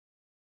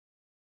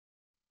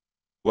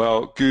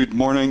Well, good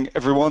morning,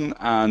 everyone,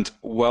 and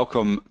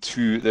welcome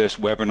to this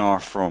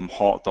webinar from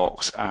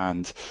HotDocs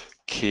and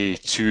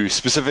K2.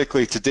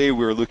 Specifically, today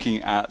we're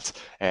looking at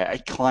a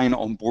client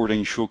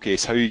onboarding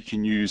showcase, how you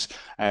can use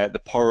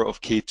the power of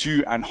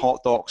K2 and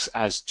HotDocs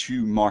as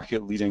two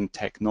market-leading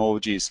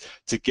technologies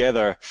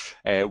together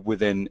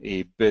within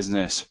a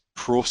business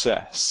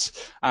process.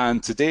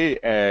 And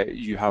today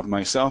you have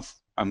myself.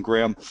 I'm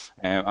Graham.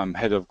 I'm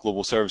Head of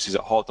Global Services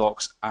at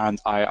HotDocs, and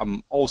I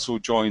am also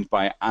joined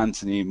by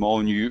Anthony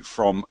Molyneux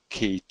from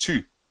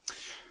K2.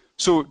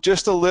 So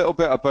just a little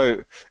bit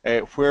about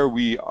where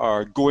we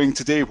are going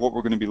today, what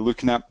we're going to be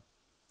looking at.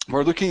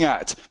 We're looking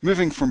at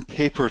moving from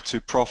paper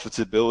to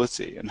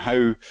profitability and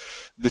how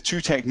the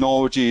two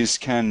technologies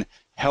can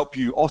help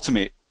you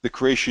automate the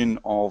creation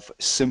of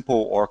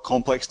simple or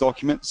complex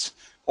documents,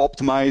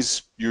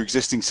 optimize your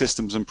existing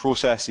systems and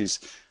processes,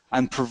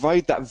 and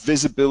provide that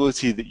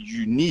visibility that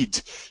you need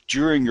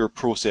during your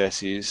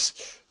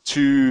processes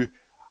to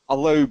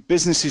allow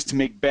businesses to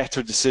make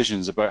better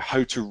decisions about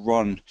how to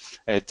run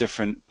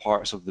different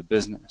parts of the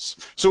business.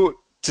 So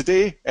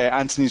today,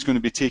 Anthony's going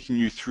to be taking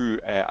you through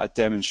a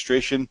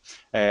demonstration,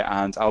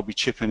 and I'll be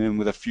chipping in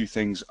with a few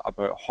things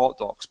about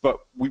HotDocs. But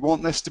we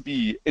want this to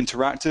be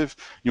interactive.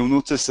 You'll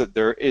notice that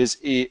there is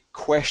a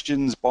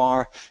questions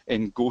bar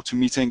in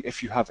GoToMeeting.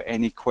 If you have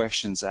any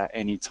questions at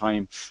any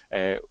time,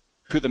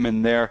 put them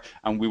in there,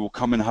 and we will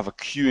come and have a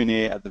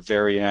Q&A at the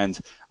very end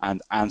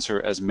and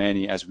answer as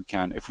many as we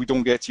can. If we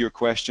don't get to your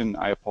question,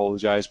 I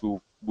apologize.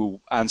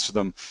 We'll answer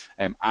them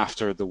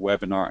after the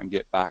webinar and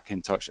get back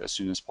in touch as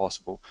soon as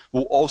possible.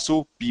 We'll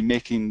also be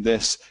making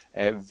this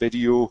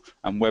video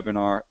and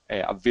webinar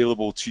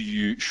available to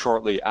you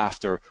shortly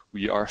after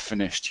we are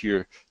finished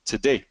here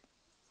today.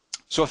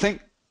 So I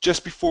think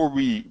just before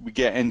we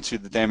get into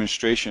the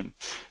demonstration,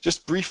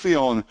 just briefly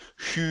on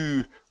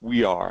who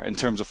we are in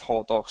terms of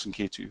HotDocs and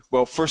K2.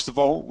 Well, first of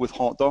all, with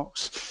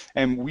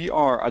HotDocs, we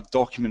are a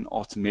document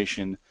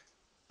automation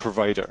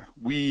provider.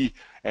 We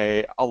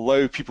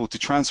allow people to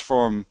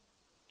transform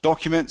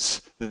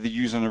documents that they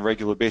use on a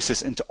regular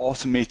basis into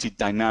automated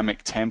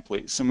dynamic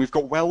templates. And we've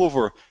got well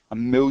over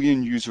 1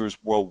 million users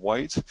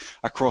worldwide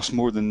across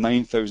more than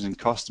 9,000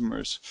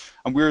 customers.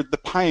 And we're the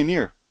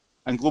pioneer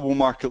and global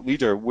market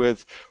leader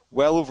with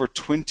well over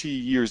 20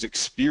 years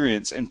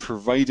experience in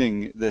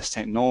providing this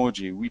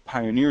technology. We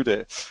pioneered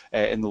it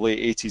in the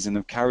late 80s and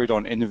have carried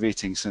on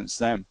innovating since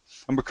then.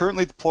 And we're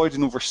currently deployed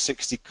in over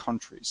 60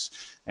 countries,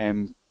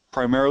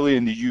 primarily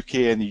in the UK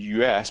and the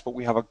US, but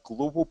we have a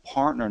global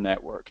partner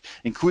network,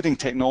 including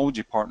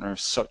technology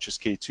partners such as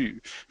K2,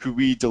 who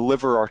we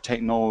deliver our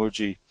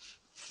technology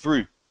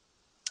through.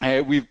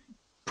 We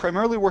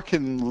primarily work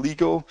in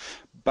legal,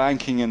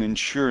 banking and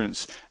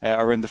insurance,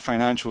 are in the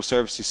financial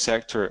services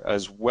sector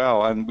as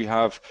well, and we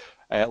have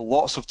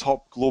lots of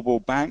top global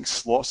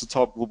banks, lots of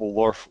top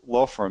global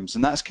law firms,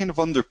 and that's kind of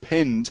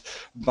underpinned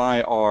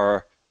by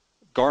our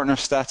Gartner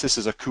status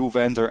as a cool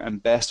vendor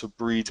and best of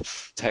breed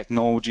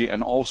technology,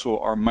 and also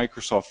our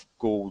Microsoft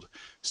Gold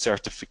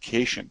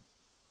certification.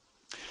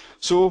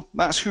 So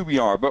that's who we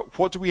are, but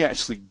what do we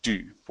actually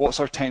do? What's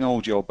our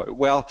technology all about?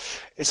 Well,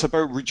 it's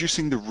about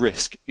reducing the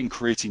risk in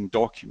creating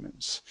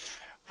documents.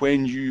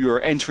 When you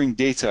are entering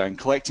data and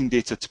collecting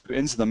data to put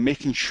into them,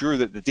 making sure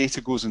that the data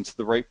goes into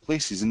the right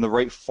places, in the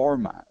right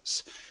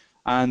formats,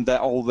 and that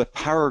all the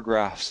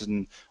paragraphs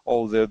and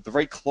all the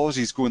right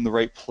clauses go in the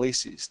right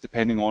places,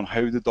 depending on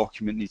how the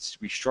document needs to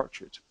be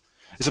structured.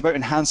 It's about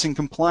enhancing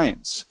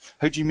compliance.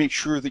 How do you make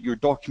sure that your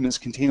documents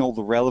contain all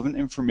the relevant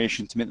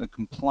information to make them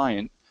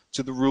compliant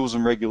to the rules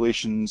and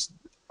regulations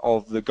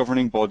of the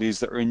governing bodies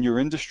that are in your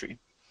industry?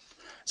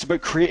 It's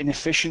about creating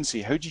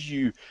efficiency. How do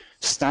you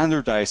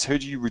standardize? How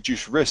do you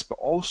reduce risk, but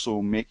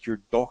also make your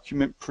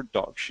document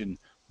production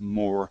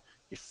more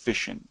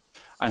efficient?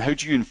 And how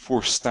do you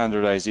enforce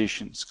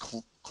standardizations,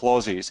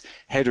 clauses,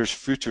 headers,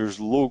 footers,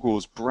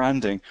 logos,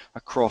 branding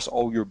across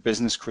all your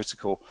business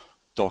critical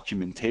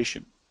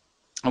documentation?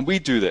 And we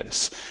do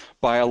this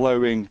by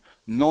allowing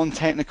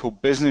non-technical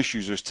business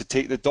users to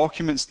take the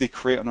documents they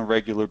create on a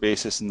regular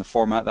basis in the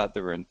format that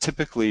they're in,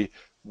 typically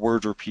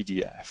Word or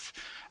PDF,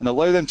 and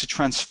allow them to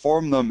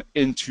transform them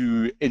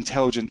into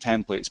intelligent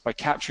templates by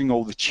capturing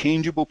all the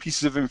changeable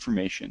pieces of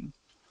information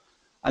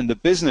and the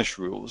business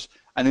rules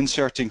and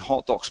inserting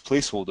HotDocs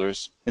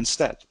placeholders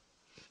instead.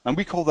 And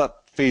we call that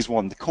phase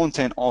one, the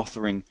content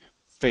authoring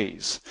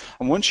phase.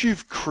 And once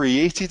you've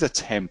created a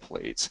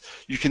template,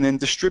 you can then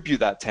distribute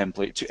that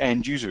template to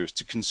end users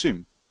to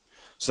consume.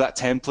 So that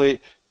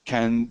template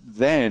can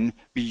then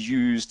be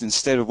used,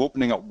 instead of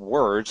opening up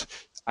Word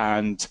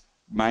and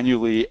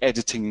manually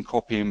editing and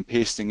copying and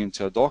pasting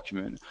into a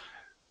document,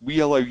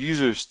 we allow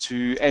users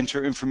to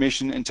enter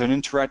information into an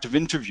interactive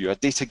interview, a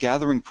data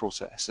gathering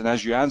process. And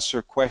as you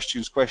answer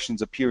questions,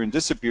 questions appear and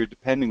disappear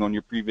depending on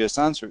your previous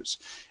answers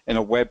in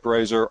a web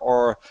browser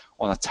or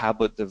on a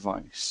tablet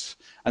device.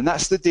 And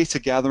that's the data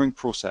gathering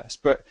process.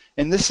 But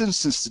in this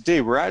instance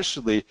today, we're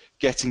actually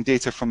getting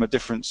data from a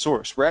different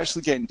source. We're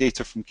actually getting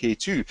data from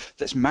K2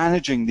 that's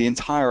managing the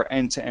entire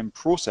end-to-end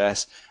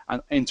process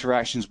and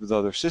interactions with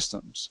other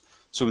systems.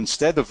 So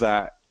instead of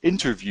that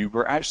interview,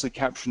 we're actually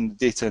capturing the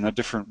data in a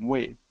different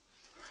way.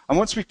 And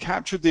once we've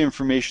captured the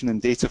information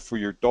and data for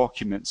your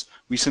documents,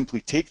 we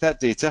simply take that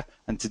data,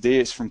 and today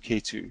it's from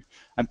K2,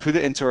 and put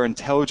it into our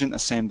intelligent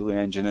assembly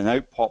engine, and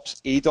out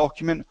pops a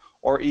document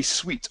or a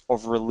suite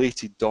of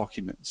related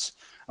documents.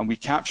 And we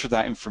capture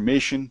that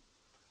information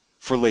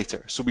for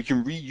later. So we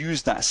can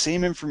reuse that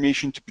same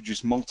information to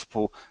produce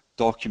multiple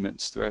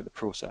documents throughout the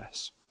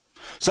process.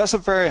 So that's a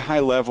very high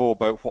level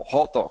about what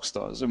HotDocs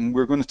does, and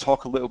we're going to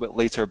talk a little bit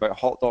later about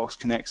HotDocs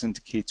connects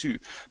into K2.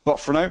 But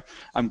for now,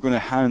 I'm going to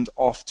hand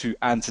off to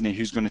Anthony,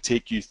 who's going to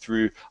take you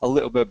through a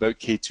little bit about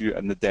K2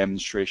 and the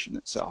demonstration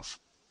itself.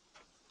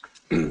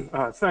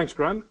 Thanks,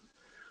 Graham.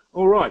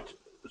 All right,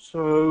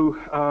 so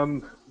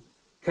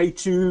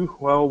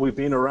K2, well, we've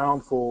been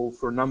around for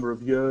a number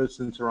of years,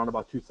 since around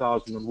about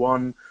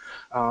 2001.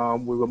 We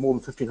were more than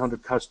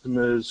 1,500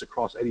 customers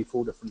across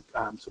 84 different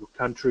sort of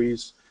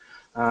countries.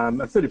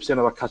 And 30%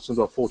 of our customers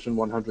are Fortune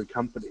 100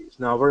 companies.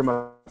 Now, very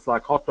much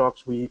like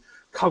HotDocs, we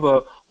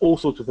cover all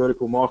sorts of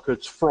vertical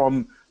markets,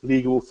 from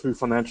legal through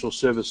financial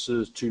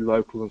services to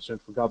local and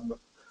central government.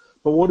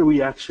 But what do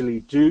we actually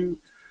do?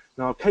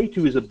 Now,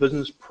 K2 is a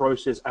business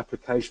process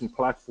application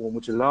platform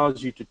which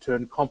allows you to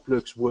turn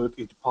complex work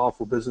into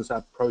powerful business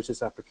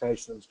process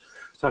applications,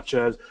 such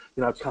as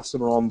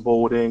customer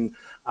onboarding,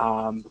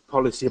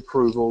 policy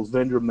approvals,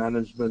 vendor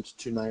management,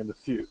 to name a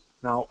few.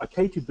 Now, a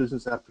K2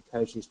 business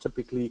application is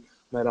typically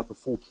made up of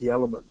 4 key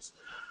elements.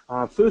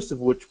 First of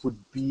which would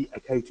be a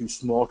K2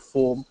 Smart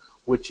Form,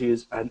 which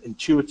is an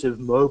intuitive,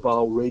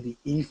 mobile-ready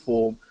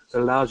e-form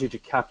that allows you to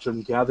capture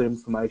and gather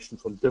information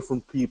from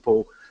different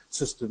people,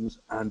 systems,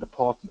 and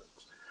departments.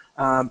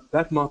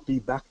 That might be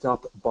backed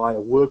up by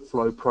a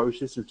workflow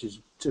process, which is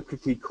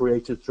typically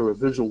created through a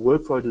visual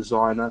workflow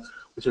designer,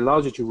 which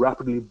allows you to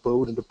rapidly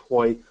build and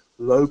deploy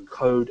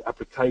low-code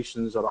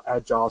applications that are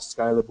agile,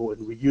 scalable,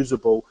 and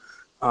reusable,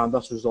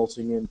 thus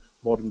resulting in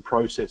modern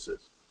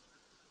processes.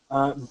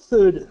 The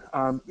third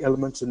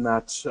element in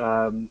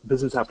that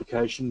business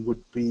application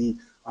would be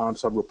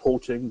some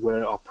reporting,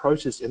 where our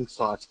process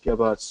insights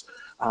give us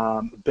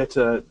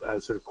better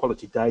sort of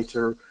quality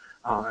data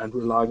and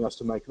allowing us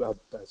to make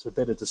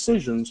better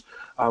decisions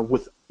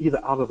with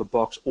either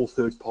out-of-the-box or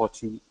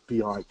third-party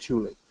BI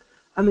tooling.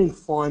 And then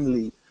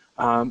finally,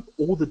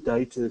 all the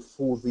data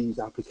for these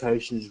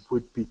applications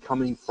would be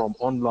coming from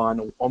online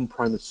or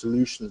on-premise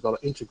solutions that are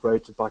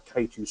integrated by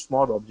K2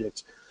 Smart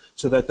Objects,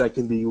 so that they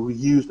can be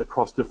reused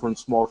across different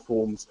smart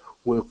forms,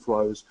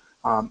 workflows,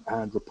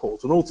 and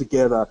reports. And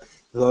altogether,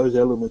 those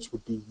elements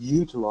would be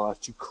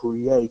utilized to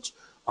create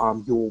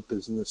your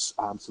business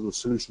sort of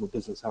solution or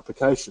business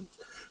applications.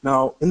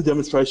 Now, in the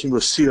demonstration, we'll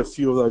see a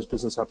few of those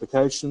business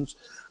applications.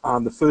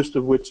 The first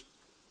of which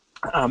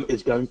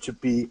is going to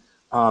be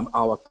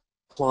our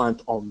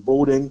client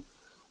onboarding,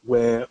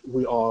 where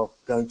we are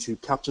going to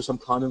capture some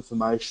client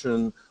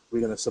information. We're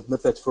going to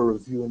submit that for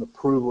review and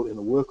approval in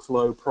a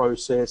workflow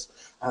process,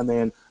 and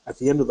then at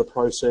the end of the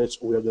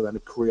process, we are going to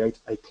create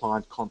a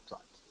client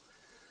contract.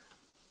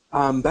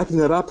 Backing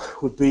that up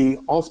would be,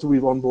 after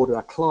we've onboarded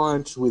our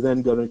client, we're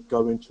then going to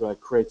go into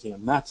creating a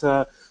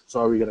matter.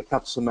 So we're going to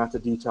capture some matter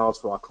details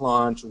for our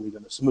client, and we're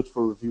going to submit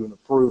for review and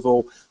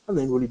approval, and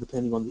then really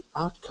depending on the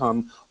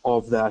outcome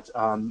of that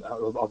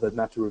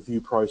matter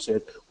review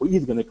process, we're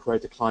either going to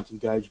create a client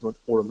engagement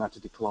or a matter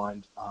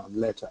declined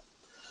letter.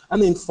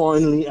 And then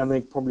finally, and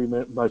then probably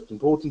most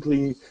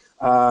importantly,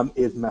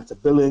 is matter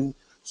billing.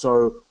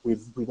 So we've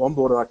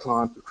onboarded our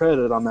client, we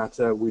created our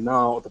matter, we're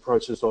now in the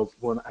process of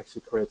going to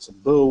actually create some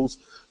bills.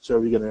 So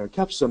we're going to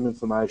capture some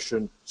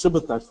information,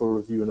 submit that for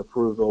review and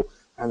approval,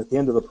 and at the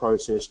end of the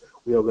process,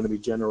 we are going to be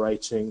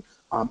generating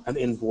an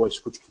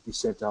invoice which could be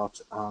sent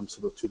out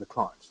sort of to the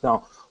clients.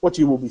 Now, what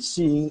you will be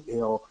seeing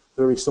are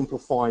very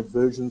simplified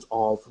versions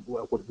of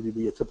what would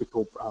be a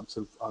typical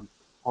sort of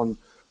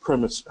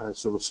on-premise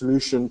sort of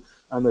solution,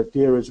 and the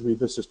idea is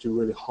this is to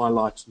really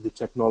highlight the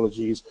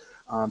technologies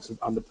sort of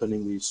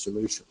underpinning these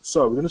solutions.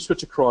 So we're going to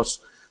switch across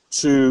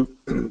to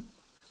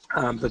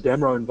the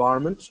demo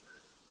environment,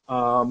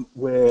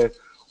 where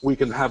we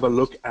can have a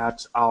look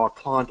at our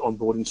client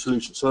onboarding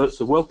solution.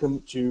 So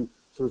welcome to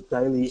sort of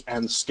Daly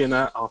and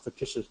Skinner, our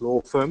fictitious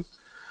law firm.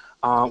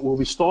 We'll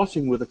be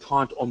starting with a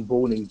client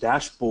onboarding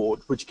dashboard,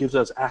 which gives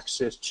us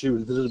access to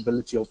and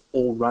visibility of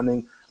all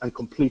running and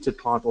completed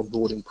client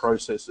onboarding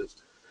processes.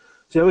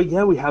 So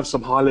here we have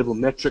some high-level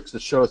metrics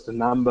that show us the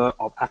number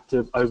of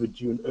active,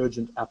 overdue, and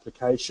urgent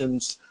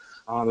applications.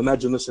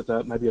 Imagine this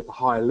at maybe at the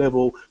higher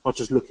level, not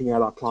just looking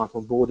at our client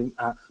onboarding,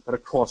 but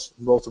across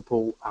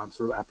multiple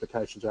sort of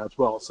applications as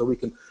well. So we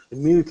can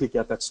immediately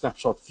get that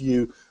snapshot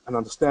view and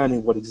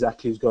understanding what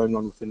exactly is going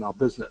on within our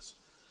business.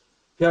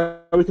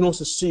 Here we can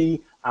also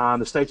see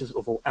the status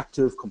of all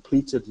active,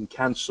 completed, and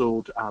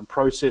cancelled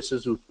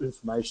processes with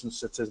information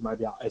such as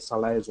maybe our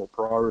SLAs or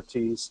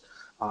priorities,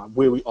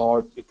 where we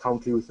are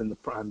currently within the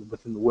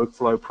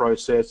workflow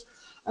process,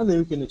 and then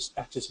we can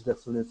access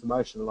different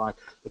information like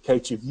the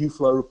K2 view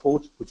flow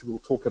report, which we'll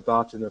talk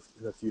about in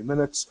a few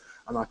minutes,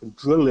 and I can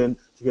drill in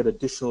to get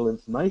additional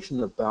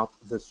information about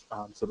this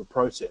sort of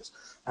process.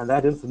 And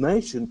that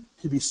information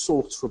can be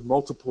sourced from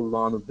multiple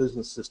line of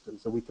business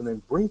systems that we can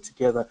then bring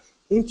together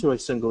into a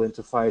single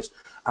interface,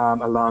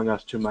 allowing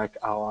us to make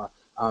our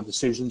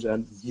decisions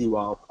and view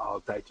our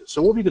data.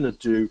 So what we're going to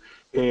do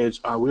is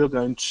we're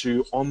going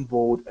to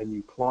onboard a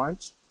new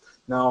client.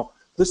 Now,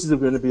 this is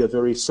going to be a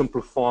very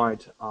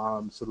simplified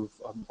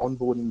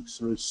onboarding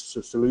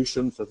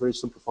solution, so very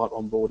simplified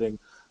onboarding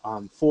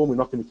form. We're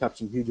not going to be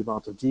capturing huge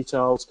amounts of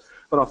details,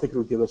 but I think it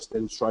will give us an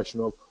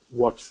illustration of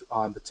what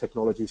the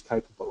technology is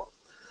capable of.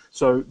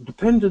 So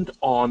dependent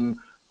on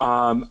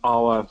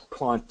our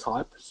client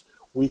types,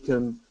 we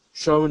can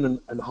show and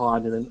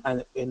hide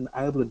and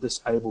enable and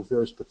disable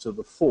various bits of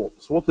the form.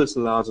 So what this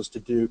allows us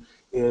to do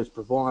is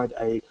provide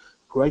a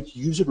great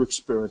user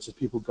experience as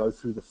people go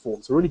through the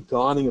form. So really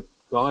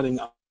guiding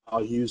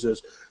our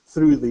users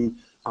through the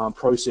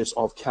process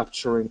of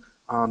capturing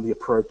the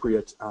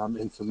appropriate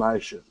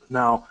information.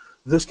 Now,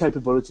 this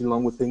capability,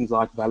 along with things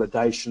like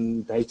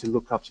validation, data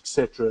lookups,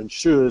 etc.,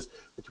 ensures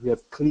that we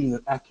have clean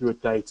and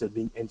accurate data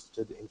being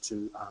entered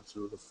into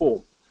sort of the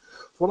form.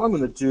 So what I'm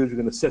going to do is we're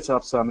going to set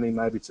up somebody,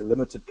 maybe it's a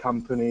limited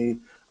company,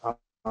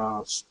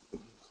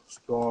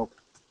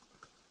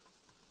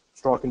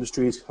 Strike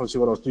Industries. I'll see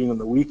what I was doing on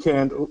the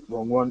weekend. Oh,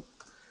 wrong one.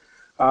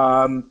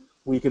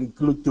 We can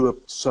do a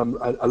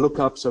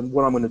lookups, and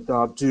what I'm going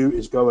to do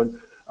is go and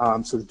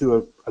sort of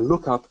do a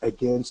lookup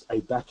against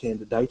a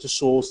back-end data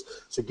source.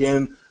 So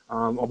again,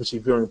 obviously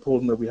very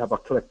important that we have our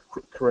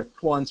correct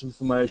client's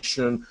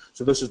information.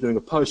 So this is doing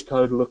a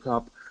postcode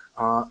lookup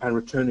and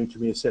returning to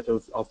me a set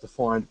of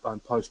defined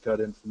postcode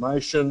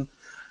information.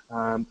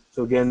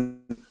 So again,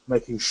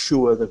 making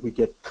sure that we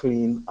get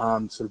clean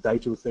sort of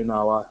data within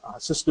our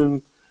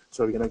system.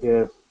 So we're going to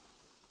get,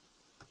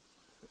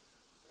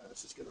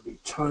 this is going to be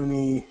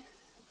Tony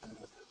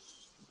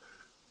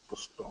at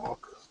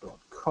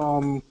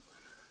stock.com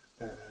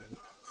and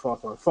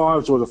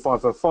 555, so it's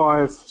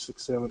 555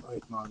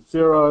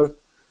 67890.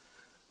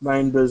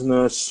 Main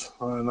business,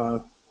 I don't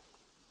know,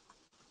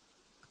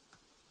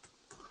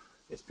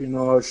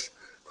 espionage,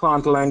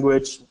 client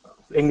language,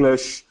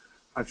 English,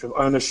 country of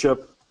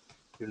ownership,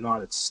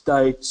 United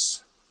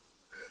States.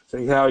 So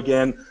here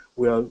again,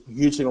 we are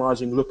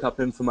utilizing lookup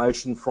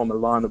information from a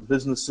line of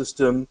business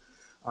system.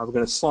 We're going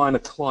to assign a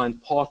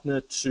client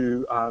partner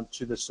to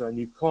this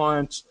new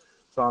client.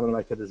 So I'm going to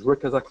make it as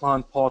Rick as a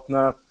client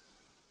partner.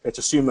 Let's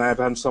assume they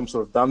have some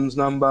sort of DUNS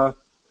number.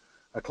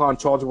 A client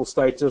chargeable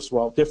status,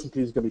 well,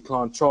 definitely is going to be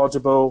client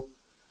chargeable.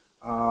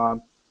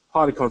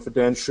 Highly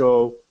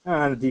confidential,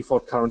 and the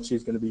default currency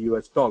is going to be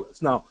US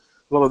dollars. Now,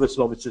 a lot of this is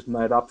obviously just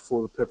made up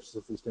for the purposes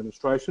of this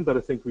demonstration, but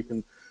I think we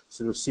can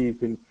sort of see, it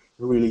can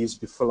really easy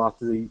to fill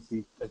out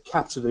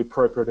capture the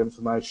appropriate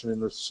information in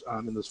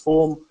this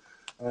form.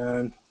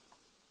 And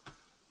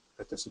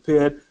that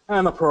disappeared.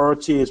 And the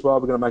priority as well,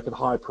 we're going to make it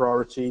high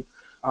priority.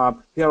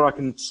 Here I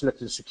can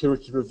select a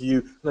security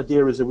review. The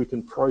idea is that we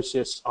can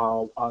process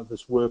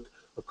this work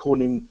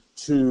according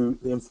to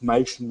the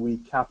information we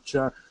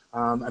capture,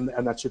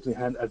 and that certainly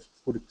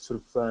would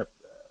sort of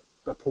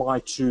apply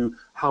to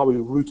how we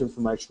route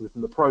information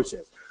within the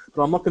process.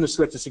 But I'm not going to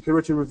select a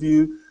security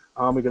review.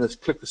 We're going to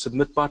click the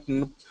submit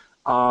button.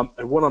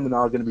 And what I'm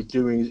now going to be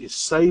doing is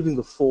saving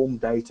the form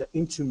data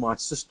into my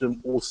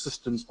system or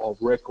systems of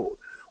record,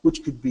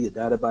 which could be a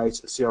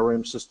database, a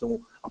CRM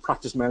system, a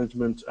practice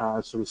management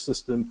sort of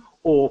system,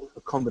 or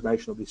a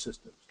combination of these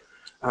systems.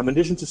 In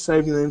addition to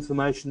saving the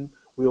information,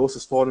 we're also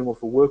starting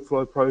off a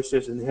workflow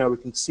process, and here we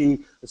can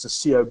see it's a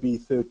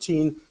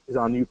COB13 is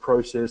our new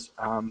process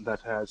that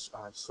has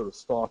sort of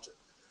started.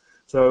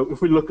 So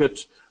if we look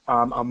at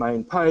our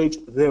main page,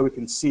 there we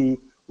can see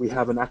we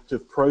have an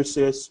active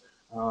process.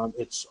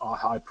 It's our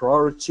high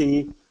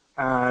priority,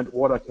 and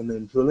what I can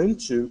then drill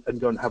into and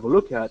go and have a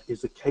look at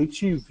is the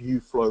K2 view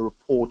flow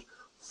report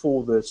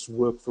for this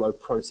workflow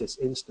process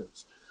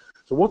instance.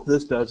 So what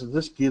this does is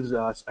this gives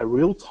us a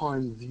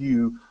real-time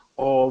view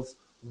of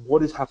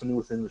what is happening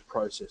within this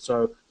process.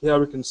 So here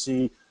we can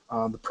see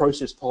the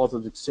process path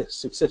is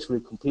successfully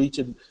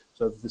completed.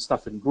 So the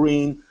stuff in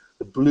green,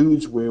 the blue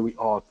is where we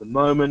are at the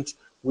moment.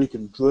 We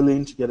can drill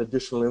in to get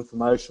additional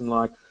information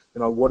like,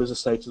 you know, what is the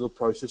status of the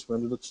process,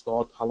 when did it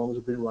start, how long has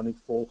it been running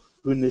for,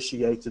 who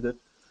initiated it.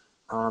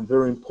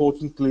 Very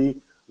importantly,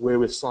 where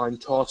we assign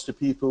tasks to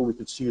people, we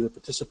can see who the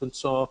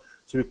participants are,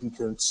 so we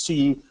can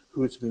see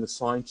who it's been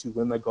assigned to,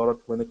 when they got it,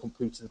 when they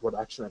completed it, what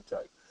action they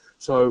take.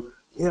 So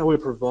here we're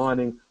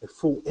providing a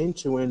full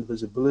end-to-end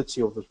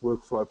visibility of this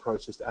workflow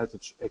process as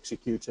it's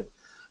executing.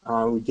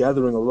 We're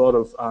gathering a lot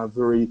of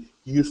very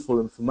useful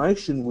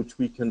information which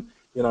we can,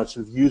 you know,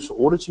 sort of use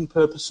for auditing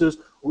purposes,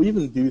 or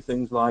even do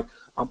things like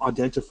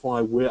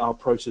identify where our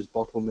process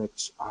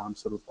bottlenecks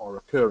sort of are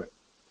occurring.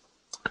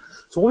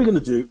 So what we're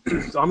going to do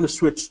is I'm going to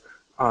switch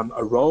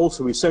a role.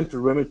 So we sent a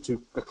remit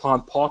to a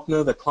client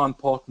partner. The client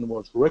partner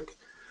was Rick.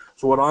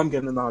 So what I'm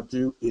going to now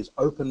do is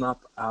open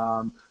up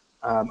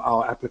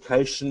our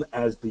application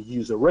as the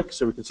user rec.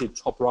 So we can see the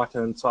top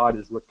right-hand side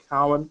is Rick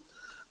Cowan.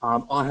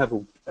 I have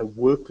a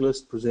work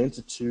list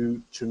presented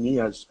to me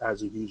as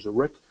a user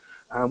rec.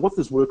 And what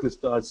this work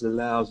list does is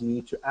allows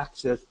me to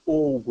access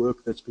all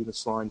work that's been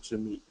assigned to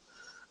me.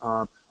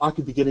 I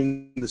could be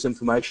getting this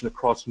information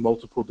across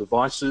multiple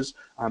devices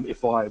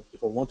if I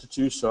wanted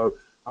to. So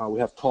we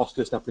have task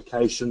list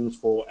applications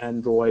for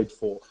Android,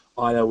 for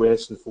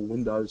iOS, and for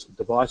Windows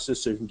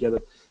devices, so you can get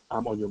it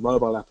on your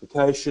mobile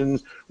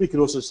applications. We could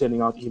also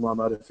sending out email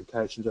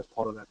notifications as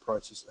part of that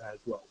process as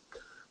well.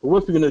 But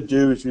what we're going to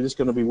do is we're just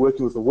going to be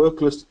working with a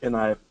work list in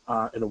a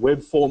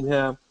web form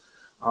here.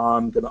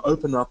 I'm going to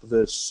open up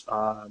this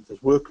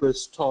work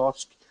list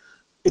task.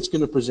 It's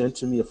going to present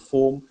to me a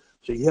form.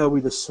 So here we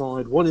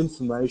decide what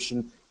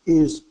information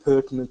is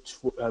pertinent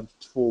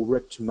for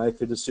Rick to make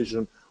the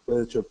decision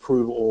whether to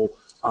approve or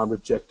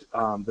reject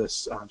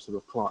this sort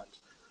of client.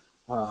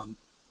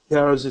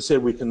 Here, as I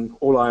said,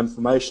 all our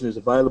information is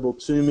available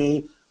to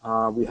me.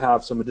 We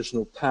have some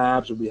additional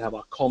tabs, we have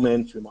our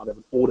comments, we might have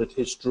an audit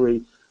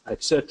history,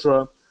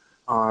 etc.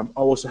 I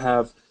also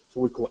have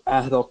what we call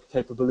ad hoc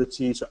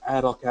capabilities, so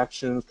ad hoc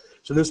actions.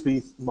 So this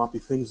might be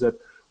things that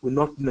we're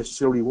not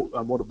necessarily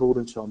want to build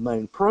into our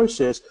main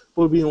process,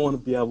 but we want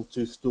to be able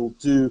to still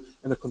do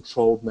in a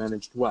controlled,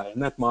 managed way.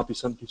 And that might be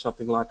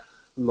something like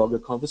log a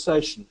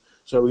conversation.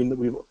 So we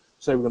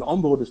say we're going to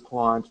onboard this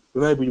client,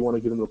 but maybe you want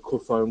to give them a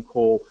quick phone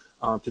call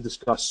to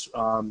discuss,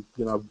 some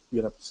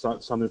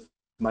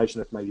information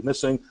that may be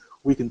missing.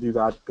 We can do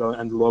that, go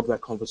and log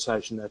that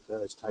conversation that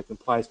has taken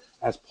place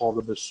as part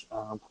of this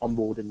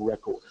onboarding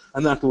record.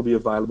 And that will be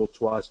available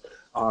to us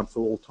for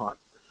all time.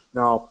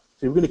 Now,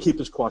 so we're going to keep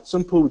this quite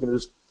simple. We're going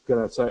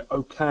to say,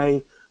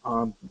 okay,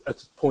 at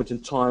this point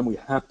in time, we're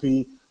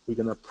happy. We're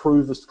going to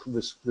approve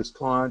this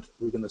client.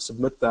 We're going to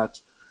submit that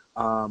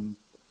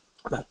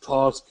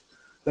task.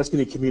 That's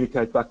going to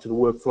communicate back to the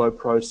workflow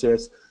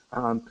process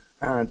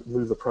and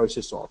move the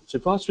process on. So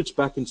if I switch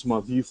back into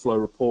my view flow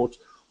report,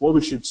 what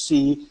we should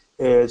see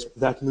is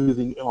that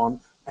moving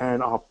on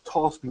and our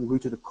task being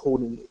routed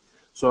accordingly.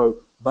 So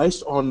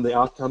based on the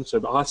outcome,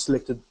 so I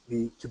selected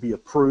to be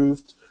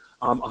approved.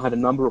 I had a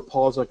number of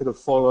paths I could have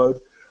followed.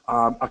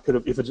 I could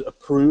have, if it's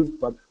approved,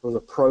 but it was a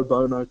pro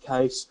bono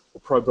case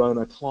or pro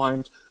bono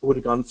client, it would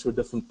have gone to a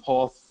different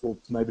path for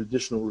maybe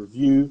additional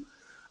review.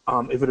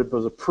 If it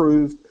was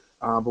approved,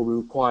 but we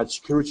required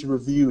security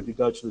review, it would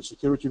go to the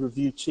security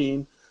review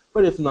team.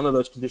 But if none of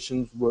those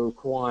conditions were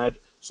required,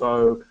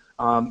 so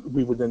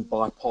we would then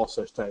bypass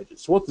those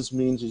stages. So what this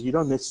means is you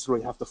don't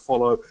necessarily have to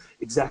follow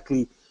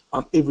exactly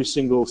every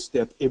single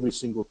step, every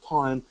single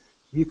time.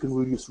 You can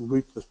really just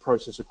route this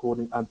process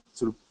according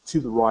to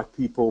the right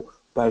people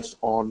based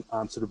on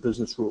sort of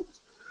business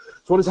rules.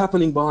 So what is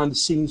happening behind the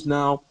scenes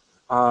now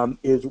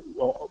is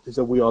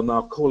that we are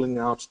now calling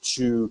out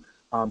to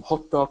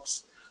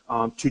HotDocs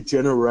to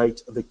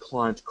generate the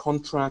client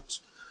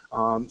contract.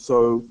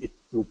 So it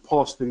will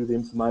pass through the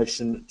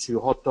information to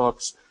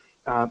HotDocs.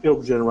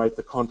 It'll generate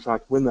the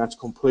contract. When that's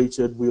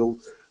completed, we'll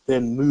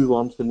then move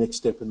on to the next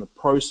step in the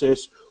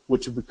process,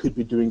 which we could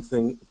be doing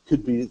things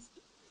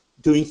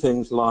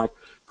like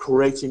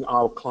creating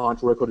our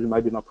client record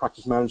maybe in our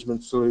practice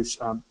management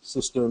solution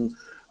system,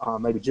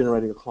 maybe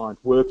generating a client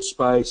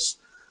workspace,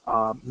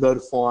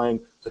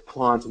 notifying the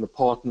client and the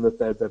partner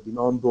that they've been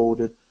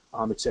onboarded,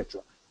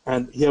 etc.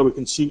 And here we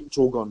can see it's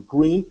all gone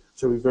green,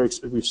 so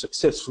we've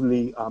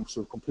successfully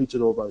sort of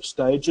completed all those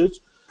stages.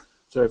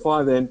 So if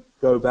I then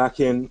go back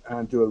in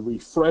and do a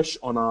refresh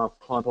on our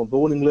client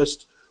onboarding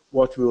list,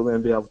 what we'll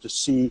then be able to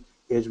see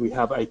is we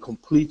have a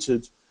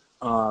completed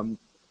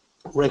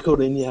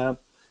record in here.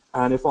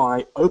 And if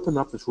I open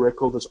up this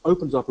record, this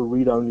opens up a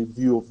read-only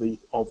view of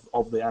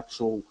the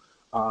actual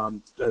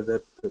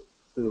the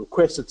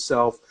request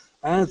itself,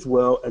 as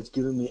well as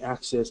giving me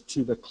access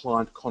to the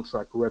client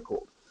contract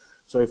record.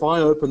 So if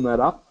I open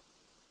that up,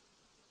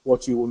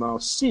 what you will now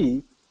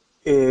see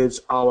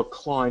is our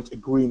client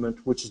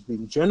agreement, which has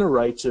been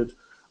generated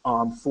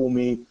for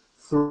me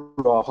through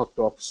our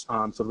HotDocs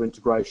sort of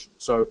integration.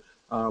 So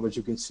as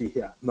you can see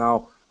here.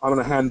 Now I'm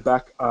going to hand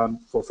back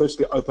for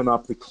firstly open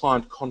up the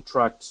client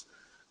contract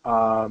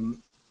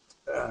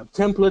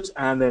template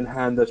and then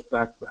hand this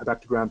back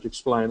to Graham to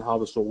explain how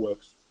this all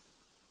works.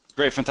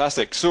 Great,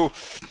 fantastic. So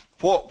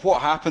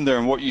what happened there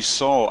and what you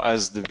saw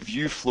as the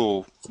view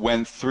flow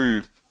went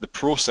through the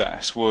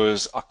process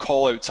was a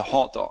call out to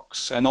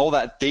HotDocs, and all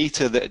that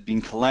data that had been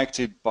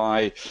collected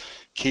by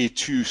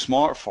K2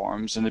 smart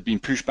farms and had been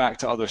pushed back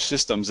to other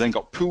systems then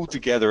got pulled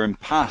together and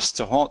passed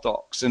to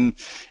HotDocs, and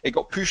it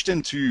got pushed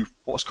into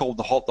what's called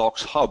the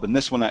HotDocs hub, and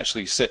this one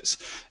actually sits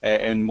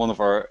in one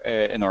of our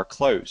in our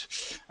cloud,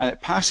 and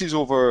it passes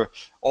over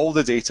all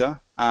the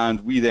data,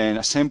 and we then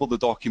assemble the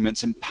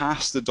documents and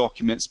pass the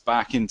documents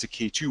back into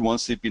K2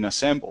 once they've been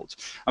assembled.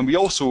 And we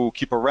also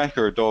keep a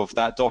record of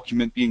that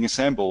document being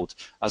assembled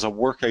as a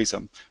work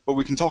item, but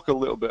we can talk a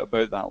little bit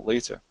about that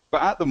later.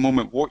 But at the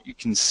moment, what you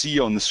can see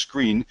on the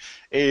screen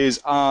is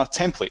a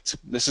template.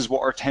 This is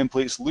what our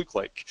templates look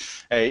like.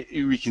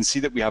 We can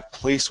see that we have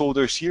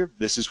placeholders here.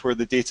 This is where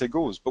the data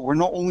goes. But we're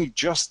not only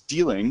just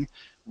dealing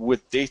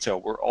with data,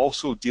 we're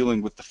also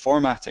dealing with the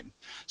formatting.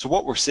 So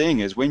what we're saying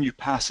is when you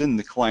pass in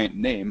the client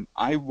name,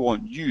 I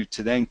want you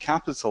to then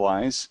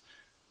capitalize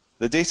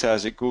the data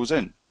as it goes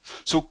in.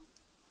 So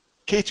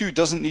K2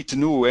 doesn't need to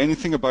know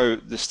anything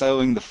about the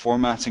styling, the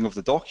formatting of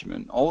the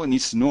document. All it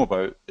needs to know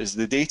about is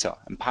the data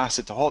and pass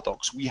it to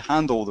HotDocs. We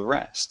handle the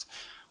rest.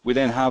 We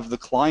then have the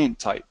client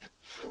type.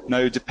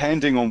 Now,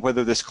 depending on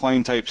whether this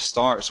client type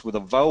starts with a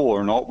vowel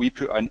or not, we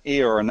put an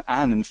A or an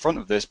an in front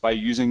of this by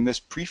using this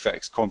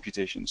prefix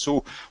computation.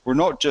 So we're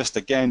not just,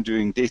 again,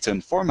 doing data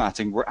and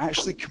formatting, we're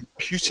actually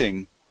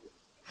computing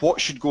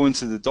what should go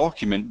into the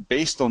document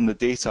based on the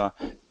data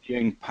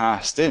being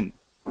passed in.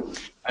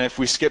 And if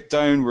we skip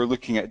down, we're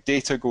looking at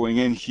data going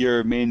in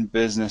here, main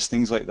business,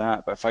 things like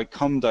that. But if I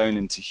come down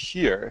into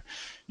here,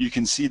 you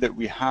can see that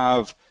we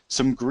have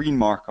some green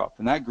markup,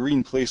 and that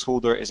green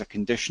placeholder is a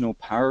conditional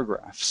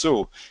paragraph.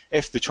 So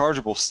if the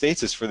chargeable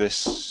status for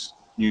this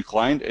new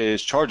client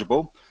is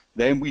chargeable,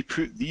 then we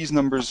put these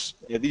numbers,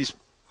 these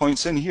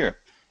points in here.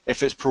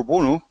 If it's pro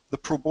bono, the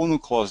pro bono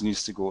clause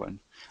needs to go in.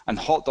 And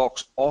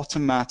HotDocs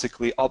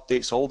automatically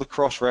updates all the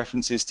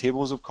cross-references,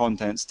 tables of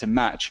contents to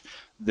match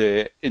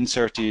the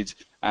inserted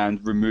and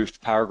removed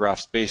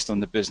paragraphs based on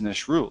the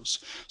business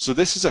rules. So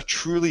this is a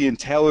truly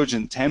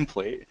intelligent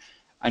template,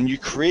 and you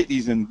create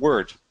these in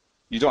Word.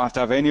 You don't have to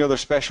have any other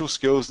special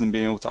skills than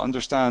being able to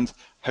understand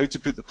how to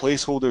put the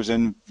placeholders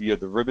in via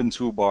the ribbon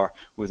toolbar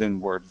within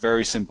Word.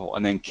 Very simple.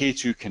 And then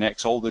K2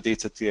 connects all the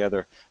data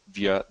together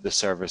via the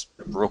service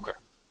broker.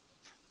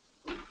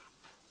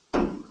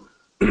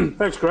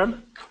 Thanks,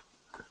 Graham.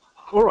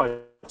 All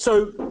right,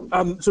 so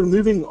sort of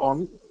moving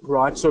on,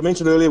 right? So I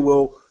mentioned earlier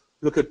we'll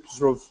look at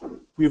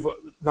we've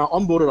now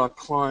onboarded our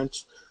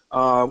client.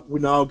 We're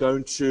now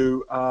going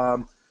to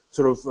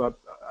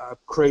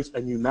create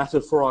a new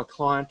matter for our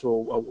client,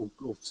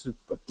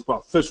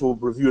 well, first we'll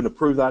review and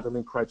approve that, and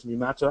then create a new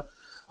matter.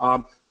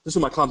 This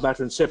is my client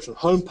matter inception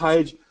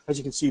homepage. As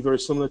you can see, very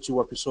similar to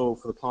what we saw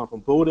for the client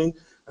onboarding.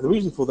 And the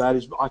reason for that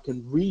is I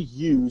can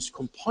reuse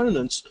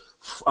components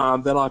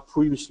that I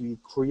previously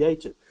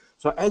created.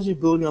 So as you're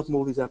building up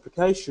more of these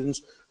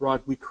applications,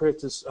 right, we create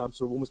this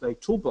sort of almost a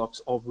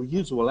toolbox of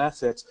reusable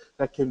assets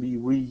that can be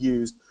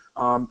reused,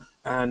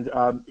 and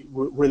it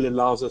really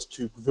allows us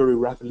to very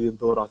rapidly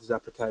build out these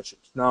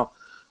applications. Now,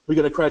 we're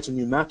going to create a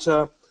new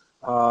matter.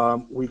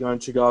 We're going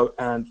to go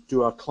and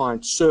do our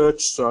client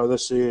search. So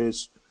this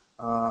is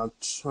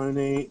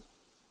Tony.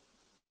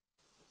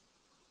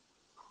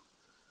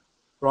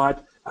 Right.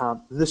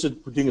 This is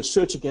doing a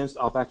search against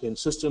our back-end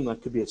system.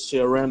 That could be a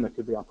CRM, that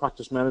could be our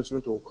practice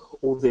management, or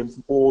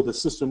the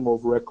system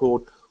of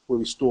record where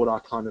we stored our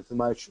client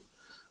information.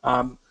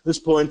 At this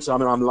point,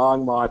 I'm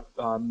allowing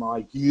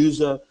my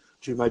user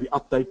to maybe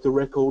update the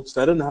records.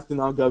 They don't have to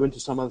now go into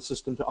some other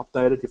system to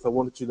update it. If they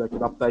wanted to, they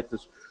could update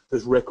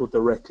this record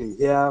directly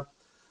here.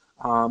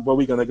 But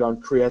we're going to go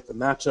and create the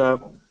matter.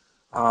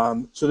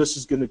 So this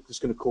is going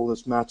to call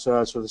this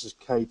matter. So this is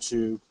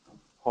K2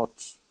 hot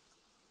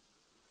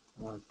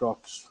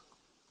docs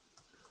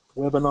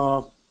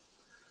webinar,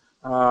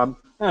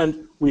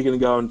 and we're going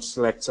to go and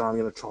select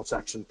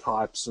transaction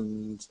types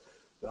and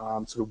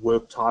sort of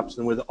work types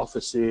and where the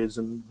office is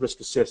and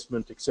risk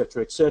assessment,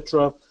 etc.,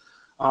 etc.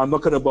 I'm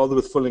not going to bother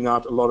with filling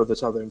out a lot of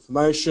this other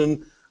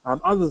information,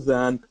 other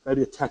than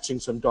maybe attaching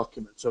some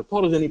documents. So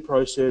part of any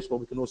process, what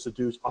we can also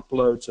do is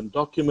upload some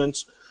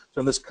documents. So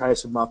in this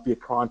case, it might be a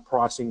client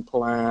pricing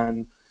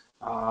plan,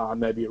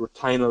 maybe a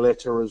retainer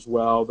letter as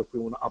well that we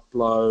want to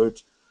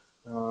upload.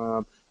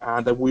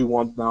 And that we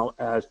want now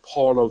as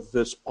part of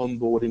this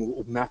onboarding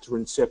or matter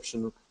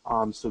inception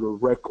sort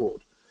of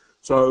record.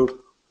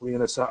 So we're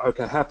going to say,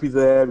 okay, happy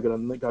there. We're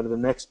going to go to the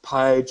next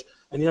page.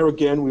 And here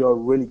again, we are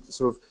really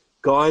sort of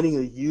guiding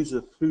the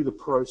user through the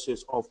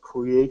process of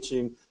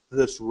creating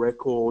this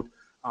record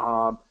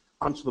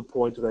unto the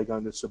point that they're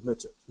going to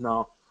submit it.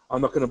 Now,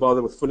 I'm not going to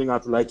bother with filling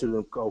out related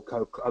and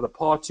other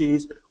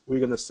parties. We're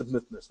going to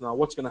submit this. Now,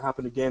 what's going to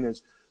happen again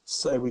is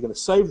we're going to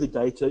save the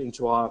data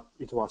into our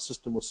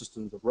system or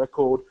systems of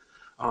record.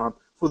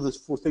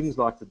 For things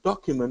like the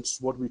documents,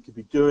 what we could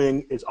be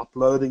doing is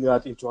uploading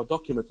that into our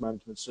document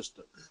management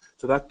system.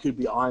 So that could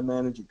be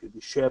iManage, it could be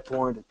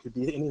SharePoint, it could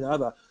be any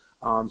other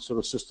sort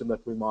of system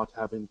that we might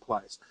have in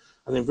place.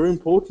 And then very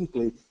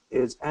importantly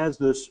is as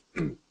this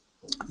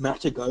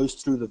matter goes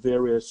through the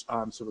various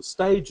sort of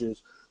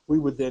stages, we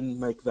would then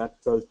make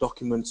those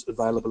documents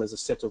available as a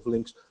set of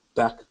links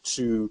back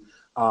to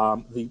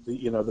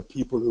the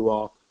people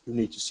who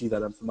need to see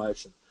that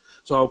information.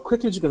 So I'll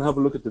quickly just going to have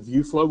a look at the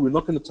view flow. We're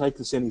not going to take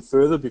this any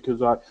further because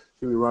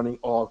we're running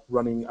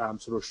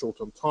sort of short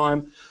on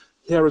time.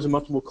 Here is a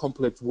much more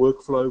complex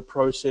workflow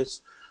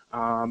process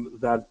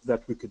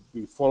that we could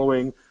be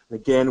following. And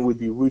again, we'd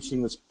be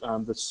routing the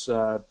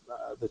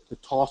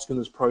task in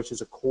this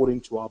process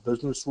according to our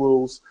business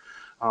rules.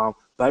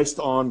 Based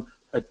on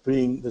it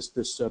being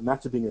this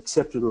matter being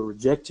accepted or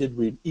rejected,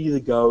 we'd either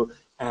go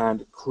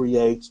and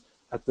create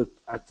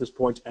at this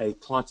point a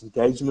client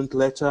engagement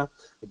letter,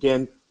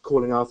 again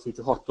calling out through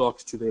to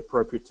HotDocs to the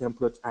appropriate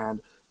template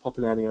and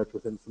populating it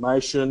with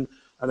information.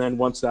 And then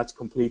once that's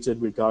completed,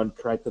 we go and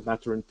create the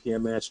matter in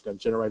PMS, go and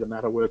generate a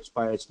matter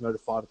workspace,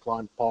 notify the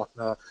client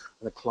partner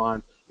and the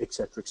client,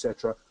 etc.,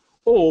 etc.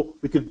 Or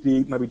we could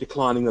be maybe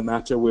declining the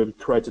matter where we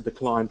create a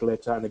declined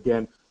letter, and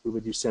again we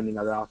would be sending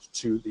that out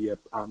to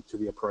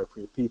the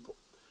appropriate people.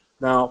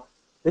 Now,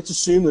 let's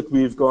assume that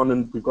we've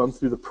gone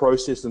through the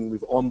process and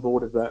we've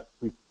onboarded that,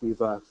 we've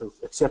sort of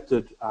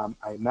accepted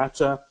a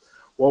matter.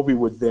 What we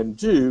would then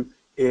do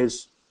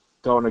is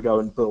go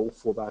and bill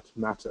for that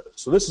matter.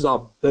 So this is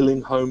our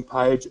billing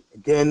homepage.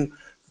 Again,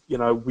 you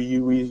know,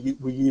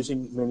 we're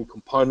using many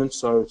components,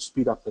 so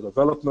speed up the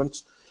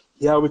development.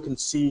 Here we can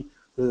see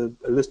a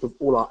list of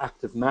all our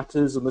active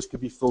matters, and this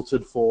could be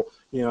filtered for,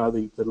 you know,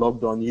 the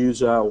logged on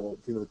user, or,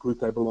 you know, the group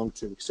they belong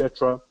to,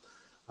 etc.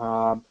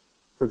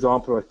 For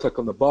example, I click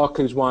on the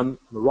Barclays one.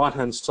 On the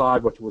right-hand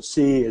side, what you will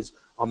see is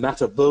our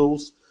matter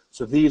bills.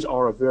 So these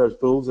are our various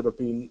bills that have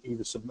been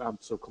either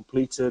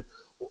completed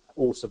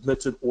or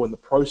submitted, or in the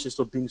process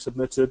of being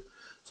submitted.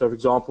 So, for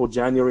example,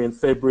 January and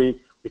February,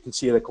 we can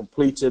see they're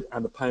completed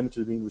and the payment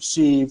has been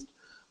received.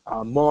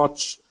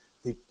 March,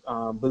 the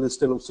bill is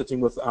still sitting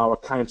with our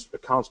accounts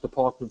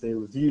department, their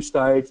review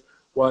stage,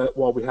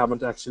 while we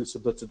haven't actually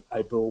submitted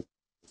a bill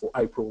for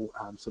April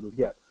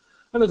yet.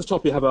 And at the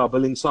top, you have our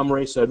billing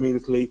summary, so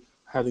immediately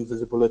having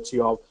visibility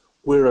of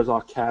where is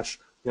our cash,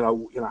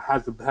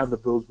 have the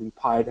bills been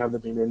paid, have they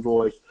been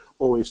invoiced,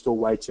 or we're still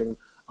waiting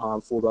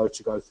for those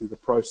to go through the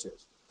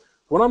process.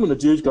 What I'm going to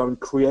do is go and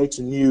create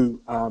a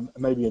new,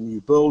 maybe a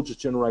new bill, just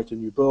generate a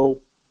new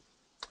bill.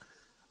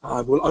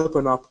 We'll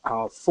open up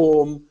our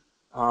form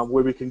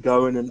where we can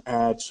go in and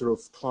add sort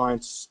of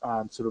clients,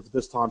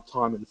 this time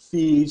and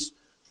fees.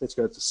 Let's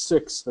go to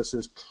 6. This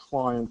is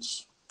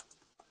client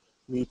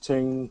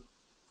meeting.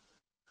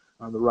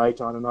 The rate,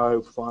 I don't know,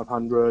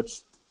 500,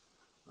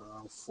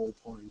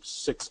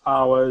 4.6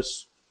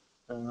 hours.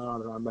 I don't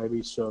know,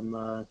 maybe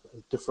some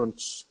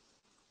different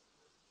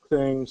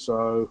things.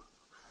 So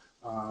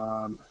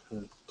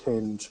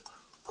attend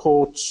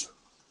court.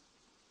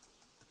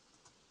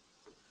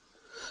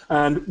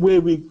 And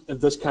where we, in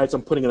this case,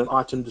 I'm putting in an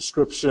item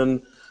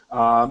description,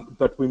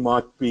 but we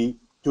might be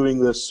doing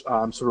this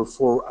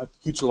for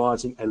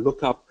utilizing a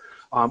lookup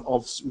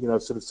of,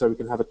 so we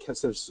can have a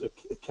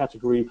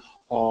category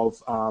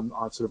of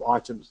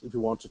items if we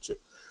wanted to. So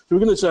we're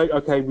going to say,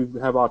 okay, we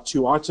have our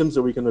 2 items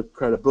that we're going to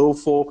create a bill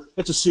for.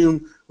 Let's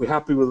assume we're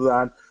happy with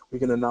that. We're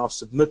going to now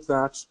submit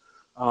that.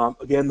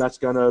 Again, that's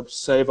going to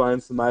save our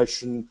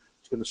information.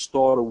 It's going to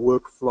start a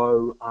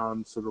workflow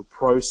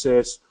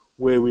process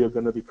where we are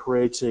going to be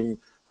creating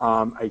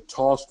a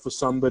task for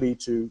somebody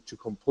to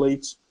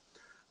complete.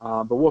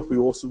 But what we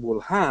also will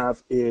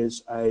have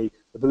is a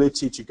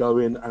ability to go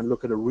in and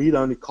look at a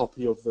read-only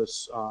copy of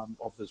this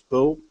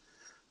bill.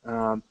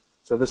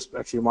 So this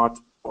actually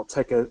I'll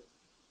take a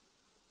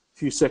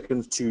few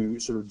seconds to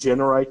sort of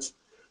generate.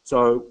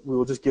 So we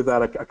will just give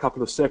that a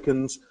couple of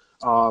seconds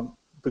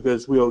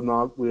because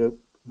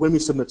when we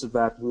submitted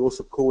that, we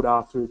also called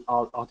out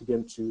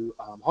again to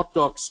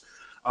HotDocs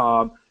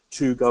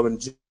to go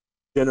and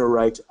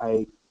generate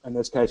in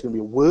this case, going to be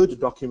a Word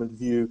document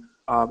view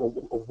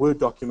or Word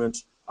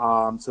document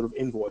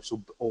invoice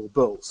or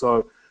bill.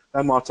 So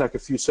that might take a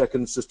few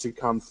seconds just to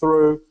come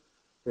through.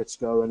 Let's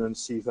go in and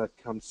see if that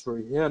comes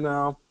through here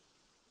now.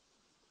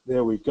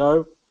 There we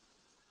go.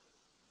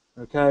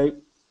 Okay,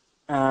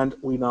 and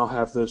we now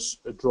have this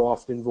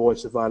draft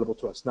invoice available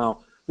to us. Now,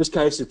 in this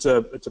case, it's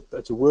a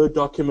Word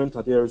document. The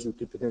idea is we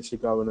could potentially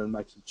go in and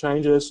make some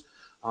changes,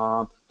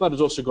 but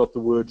it's also got the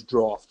Word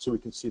draft, so we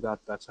can see that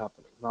that's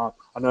happening. Now,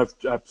 I know,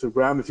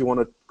 Graham, if you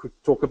want to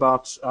talk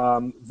about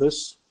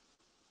this.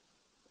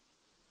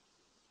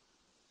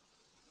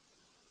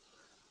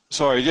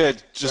 Sorry, yeah.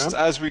 Just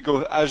as we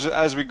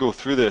go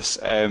through this,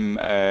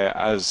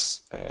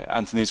 as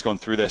Anthony's gone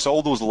through this,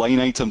 all those line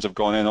items have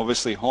gone in.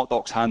 Obviously,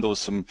 HotDocs handles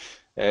some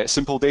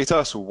simple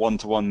data, so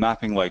one-to-one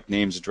mapping like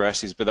names,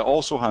 addresses, but it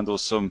also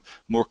handles some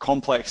more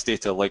complex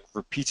data like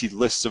repeated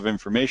lists of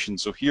information.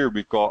 So here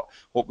we've got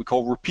what we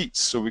call repeats.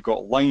 So we've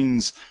got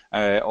lines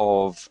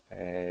of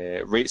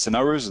rates and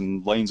hours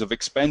and lines of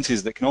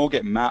expenses that can all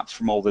get mapped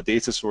from all the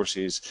data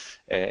sources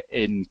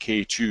in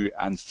K2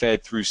 and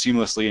fed through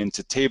seamlessly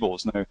into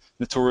tables. Now,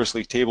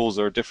 notoriously, tables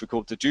are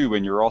difficult to do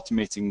when you're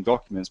automating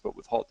documents, but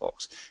with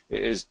HotDocs,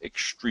 it is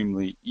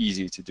extremely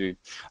easy to do.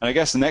 And I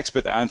guess the next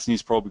bit that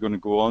Anthony's probably going to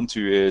go on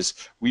to is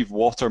we've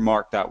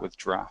watermarked that with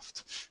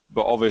draft.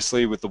 But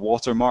obviously with the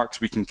watermarks,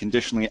 we can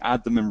conditionally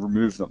add them and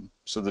remove them.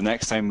 So the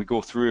next time we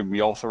go through and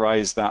we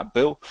authorize that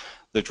bill,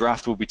 the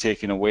draft will be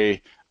taken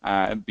away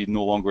and be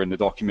no longer in the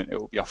document. It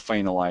will be a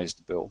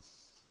finalized bill.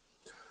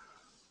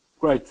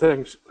 Great,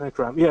 thanks,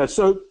 Graham. Yeah,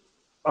 so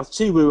I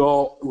see we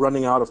are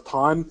running out of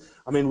time.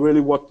 I mean, really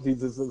what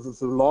the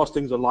last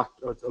things I'd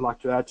like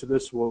to add to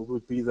this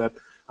would be that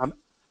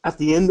At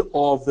the end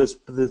of this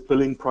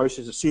billing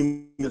process,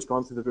 assuming it's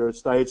gone through the various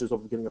stages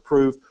of getting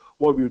approved,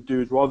 what we would do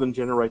is rather than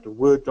generate a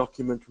Word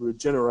document, we would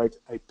generate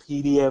a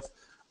PDF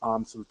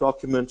sort of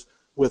document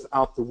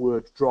without the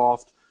Word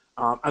draft,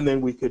 and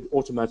then we could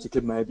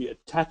automatically maybe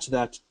attach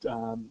that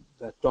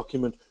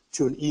document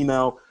to an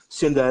email,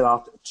 send that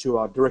out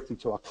to directly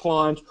to our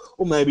client,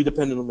 or maybe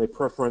depending on their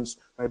preference,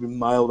 maybe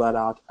mail that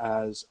out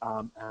as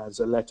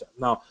a letter.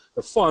 Now,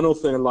 the final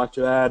thing I'd like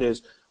to add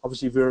is,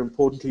 obviously, very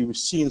importantly, we've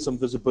seen some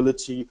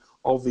visibility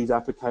of these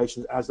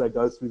applications as they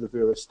go through the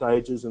various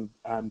stages and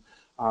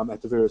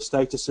at the various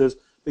statuses.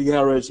 The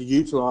area is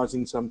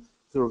utilizing some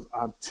sort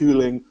of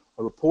tooling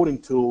or reporting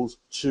tools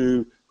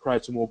to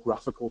create some more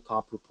graphical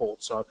type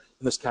reports. So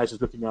in this case,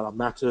 it's looking at our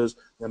matters,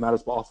 the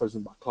matters by offers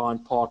and by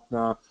client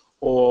partner,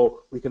 or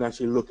we can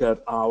actually look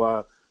at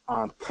our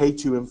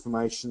K2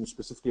 information,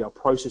 specifically our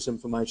process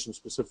information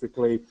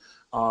specifically,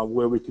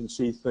 where we can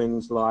see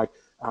things like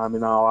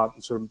in our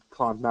sort of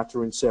client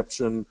matter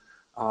inception,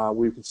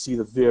 we can see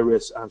the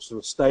various sort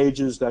of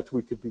stages that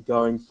we could be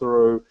going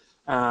through,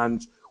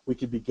 and we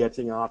could be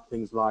getting out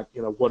things like,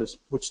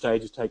 which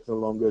stage is taking the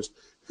longest,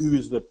 who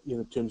is the,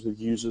 in terms of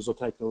users are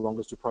taking the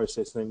longest to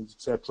process things,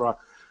 etc.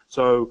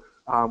 So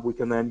we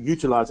can then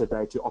utilize that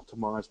data to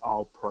optimize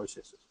our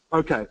processes.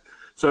 Okay,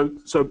 so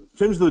in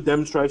terms of the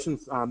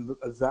demonstrations,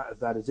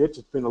 that is it.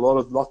 It's been a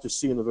lot to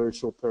see in a very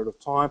short period of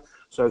time.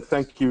 So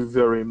thank you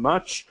very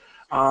much.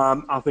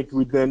 I think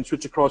we'd then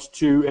switch across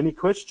to any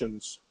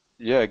questions.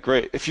 Yeah,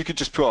 great. If you could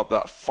just put up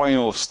that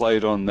final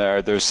slide on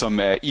there, there's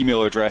some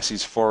email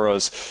addresses for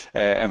us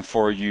and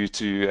for you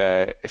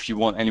to, if you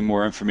want any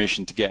more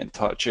information, to get in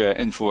touch,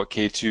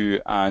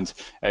 info@K2, and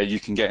you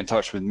can get in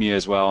touch with me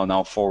as well, and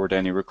I'll forward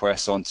any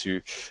requests onto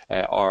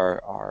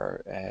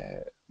our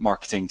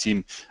marketing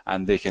team,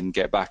 and they can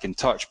get back in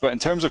touch. But in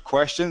terms of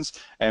questions,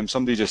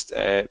 somebody just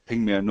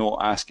pinged me a note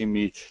asking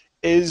me,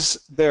 is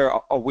there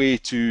a way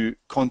to,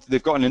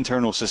 they've got an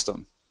internal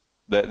system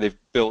that they've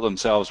built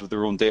themselves with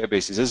their own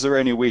databases. Is there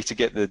any way to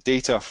get the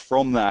data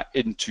from that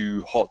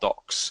into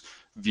HotDocs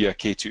via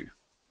K2?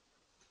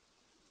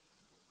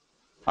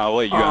 I'll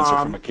let you answer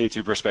from a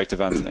K2 perspective,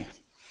 Anthony.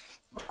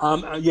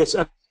 Yes,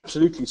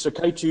 absolutely. So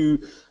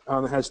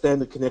K2 has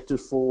standard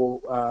connectors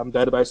for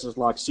databases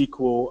like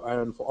SQL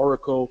and for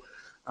Oracle,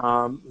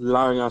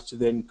 allowing us to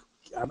then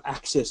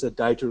access the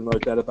data in those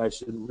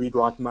databases in a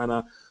read-write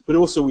manner. But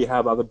also we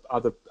have other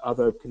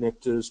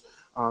connectors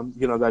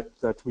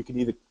that we can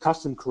either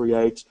custom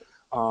create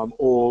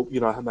or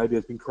maybe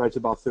it's been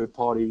created by third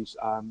parties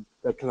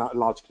that can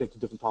allow to connect to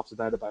different types of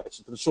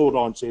databases. But the short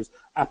answer is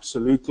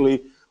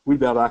absolutely, we'd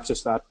be able to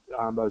access that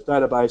those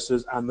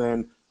databases and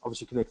then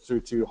obviously connect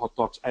through to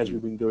HotDocs as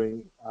we've been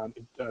doing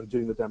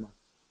the demo.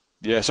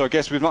 Yeah, so I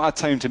guess we've not had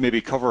time to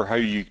maybe cover how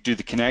you do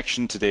the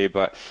connection today,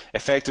 but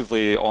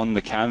effectively on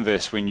the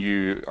canvas when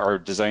you are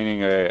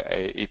designing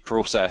a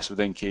process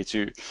within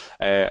K2,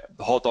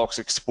 HotDocs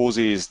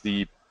exposes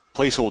the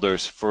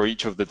placeholders for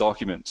each of the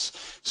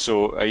documents,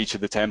 so each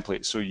of the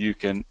templates, so you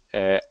can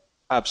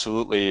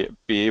absolutely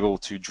be able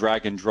to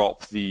drag and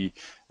drop the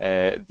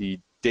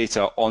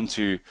data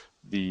onto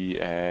the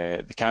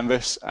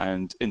canvas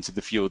and into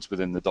the fields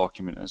within the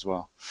document as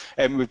well.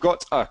 We've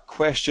got a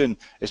question,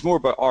 it's more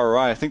about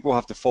ROI. I think we'll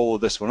have to follow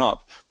this one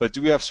up, but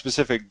do we have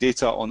specific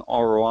data on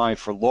ROI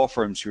for law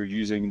firms who are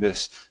using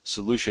this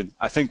solution?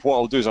 I think what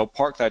I'll do is I'll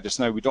park that just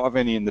now. We don't have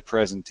any in the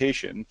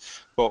presentation,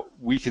 but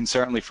we can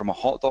certainly, from a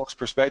HotDocs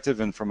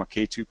perspective and from a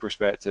K2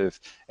 perspective,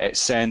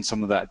 send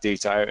some of that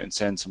data out and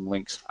send some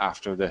links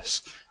after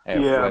this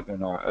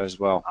webinar as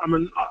well. I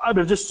mean,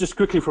 just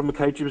quickly from a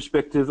K2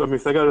 perspective, I mean,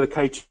 if they go to the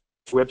K2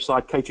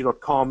 website,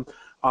 k2.com,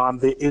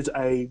 there is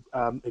a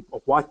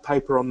white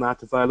paper on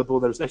that available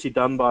that was actually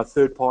done by a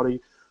third party,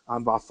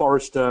 by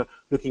Forrester,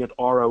 looking at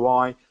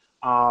ROI.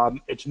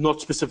 It's not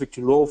specific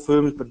to law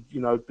firms, but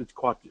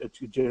it's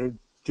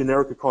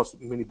generic across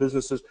many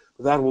businesses.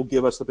 But that will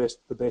give us the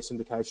best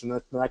indication.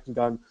 That I can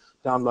go and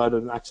download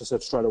it and access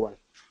it straight away.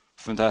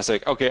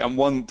 Fantastic. Okay, and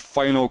one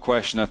final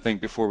question, I think,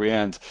 before we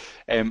end.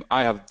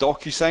 I have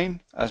DocuSign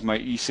as my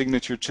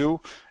e-signature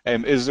tool.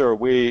 Is there a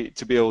way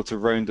to be able to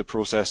round the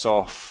process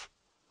off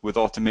with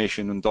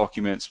automation and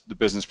documents, the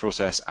business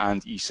process,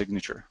 and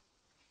e-signature?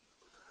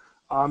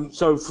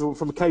 So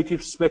from a K2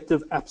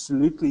 perspective,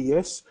 absolutely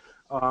yes.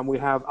 We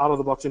have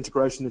out-of-the-box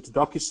integration into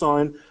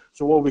DocuSign.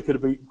 So what we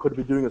could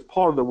be doing as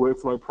part of the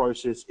workflow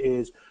process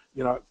is,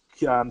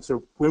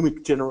 so when we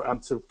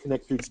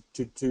connect through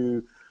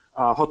to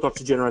HotDocs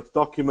to generate the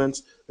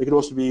documents, we could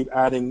also be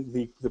adding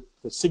the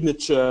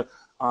signature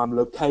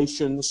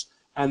locations,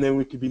 and then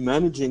we could be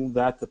managing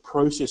the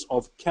process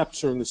of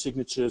capturing the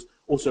signatures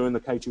also in the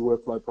K2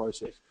 workflow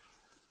process.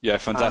 Yeah,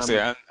 fantastic.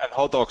 And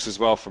HotDocs as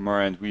well from our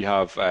end, we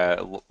have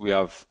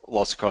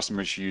lots of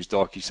customers who use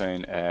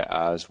DocuSign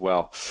as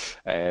well,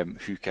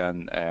 who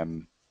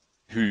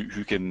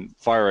can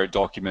fire out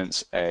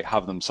documents,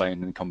 have them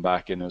signed, and come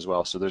back in as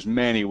well. So there's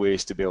many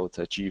ways to be able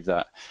to achieve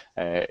that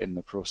in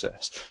the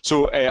process.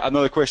 So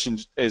another question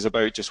is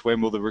about just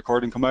when will the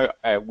recording come out?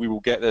 We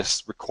will get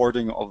this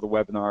recording of the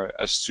webinar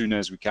as soon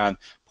as we can.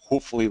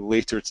 hopefully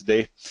later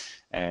today.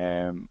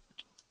 And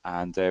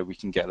we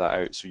can get that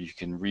out so you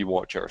can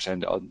rewatch it or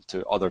send it on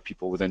to other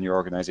people within your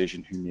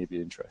organization who may be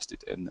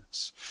interested in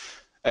this.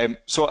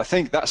 So I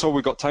think that's all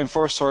we've got time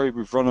for. Sorry,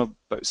 we've run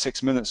about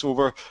 6 minutes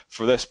over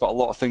for this, but a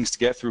lot of things to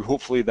get through.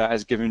 Hopefully that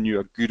has given you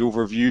a good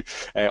overview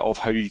of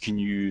how you can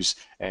use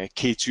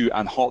K2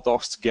 and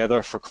HotDocs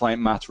together for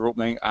client matter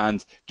opening,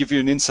 and give you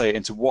an insight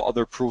into what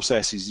other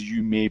processes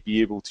you may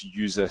be able to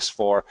use this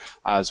for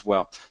as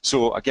well.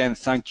 So again,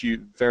 thank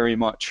you very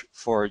much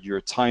for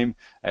your time.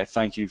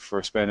 Thank you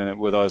for spending it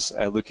with us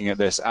looking at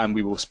this, and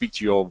we will speak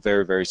to you all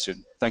very, very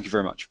soon. Thank you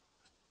very much.